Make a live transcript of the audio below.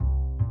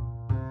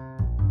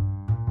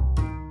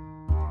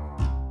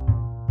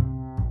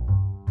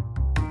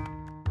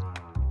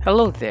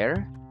Hello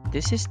there,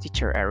 this is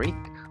Teacher Eric.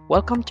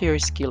 Welcome to your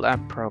Skill Up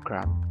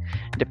program.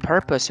 The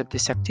purpose of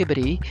this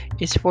activity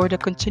is for the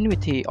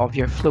continuity of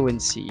your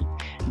fluency.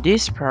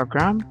 This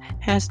program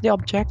has the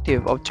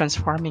objective of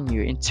transforming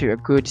you into a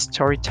good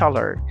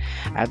storyteller.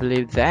 I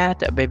believe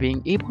that by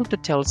being able to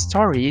tell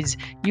stories,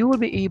 you will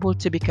be able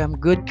to become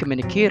good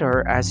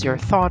communicator as your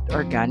thought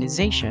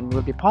organization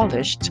will be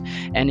polished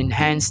and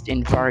enhanced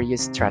in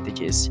various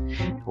strategies.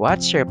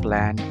 What's your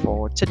plan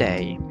for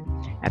today?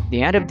 At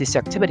the end of this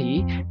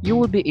activity, you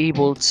will be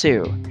able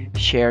to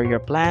share your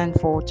plan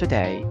for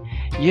today.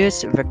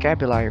 Use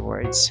vocabulary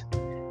words.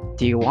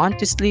 Do you want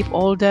to sleep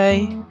all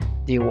day?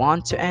 Do you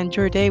want to end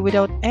your day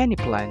without any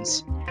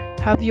plans?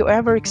 Have you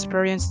ever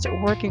experienced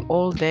working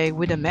all day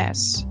with a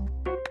mess?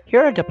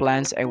 Here are the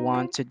plans I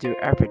want to do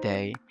every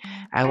day.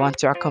 I want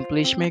to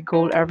accomplish my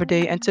goal every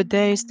day, and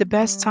today is the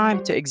best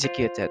time to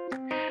execute it.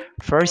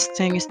 First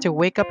thing is to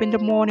wake up in the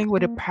morning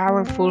with a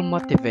powerful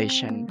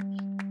motivation,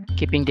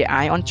 keeping the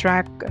eye on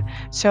track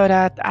so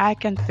that I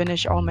can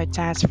finish all my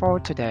tasks for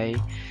today.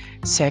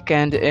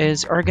 Second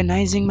is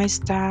organizing my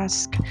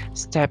task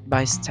step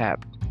by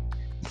step.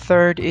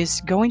 Third is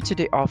going to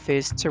the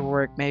office to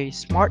work my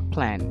smart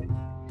plan,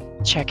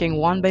 checking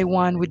one by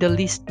one with the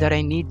list that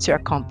I need to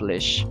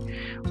accomplish.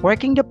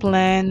 Working the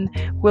plan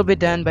will be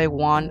done by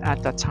one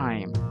at a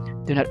time.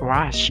 Do not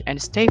rush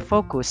and stay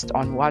focused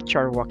on what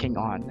you're working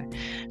on.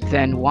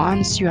 Then,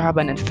 once you have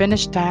an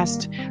unfinished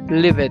task,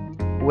 leave it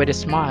with a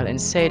smile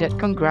and say that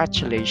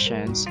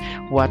congratulations,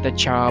 what a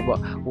job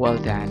well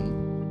done.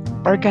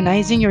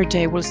 Organizing your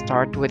day will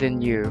start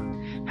within you.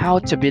 How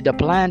to build a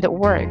plan that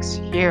works?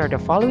 Here are the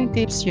following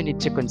tips you need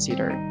to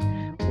consider.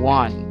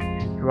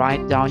 1.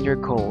 Write down your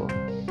goal.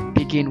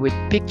 Begin with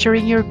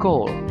picturing your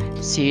goal.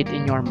 See it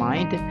in your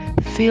mind,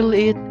 feel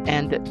it,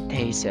 and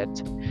taste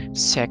it.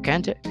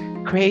 Second,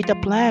 create a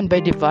plan by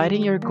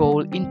dividing your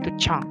goal into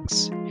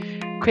chunks.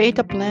 Create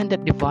a plan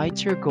that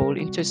divides your goal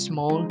into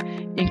small,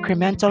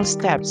 incremental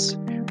steps.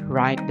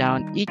 Write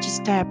down each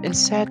step and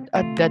set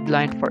a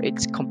deadline for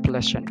its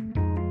completion.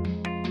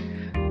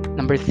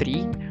 Number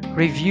 3,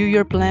 review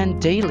your plan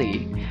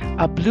daily.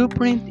 A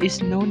blueprint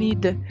is no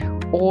need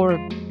or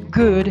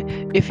good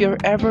if you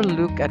ever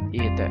look at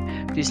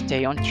it. To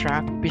stay on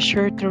track, be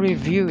sure to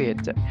review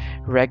it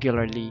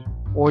regularly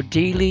or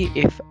daily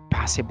if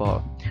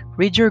possible.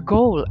 Read your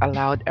goal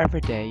aloud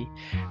every day,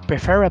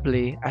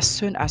 preferably as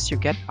soon as you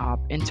get up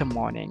in the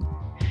morning.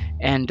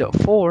 And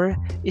 4,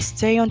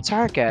 stay on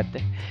target.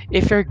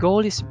 If your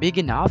goal is big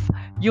enough,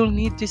 you'll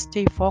need to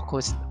stay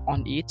focused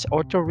on it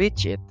or to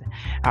reach it.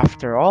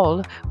 After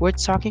all, we're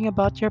talking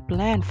about your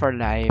plan for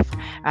life.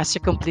 As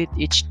you complete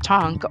each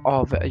chunk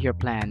of your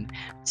plan,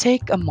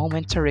 take a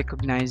moment to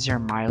recognize your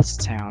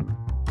milestone.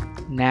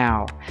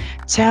 Now,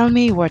 tell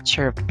me what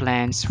your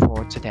plans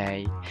for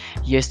today.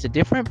 Use the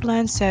different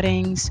plan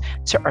settings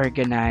to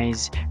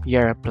organize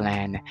your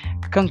plan.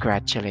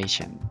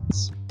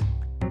 Congratulations.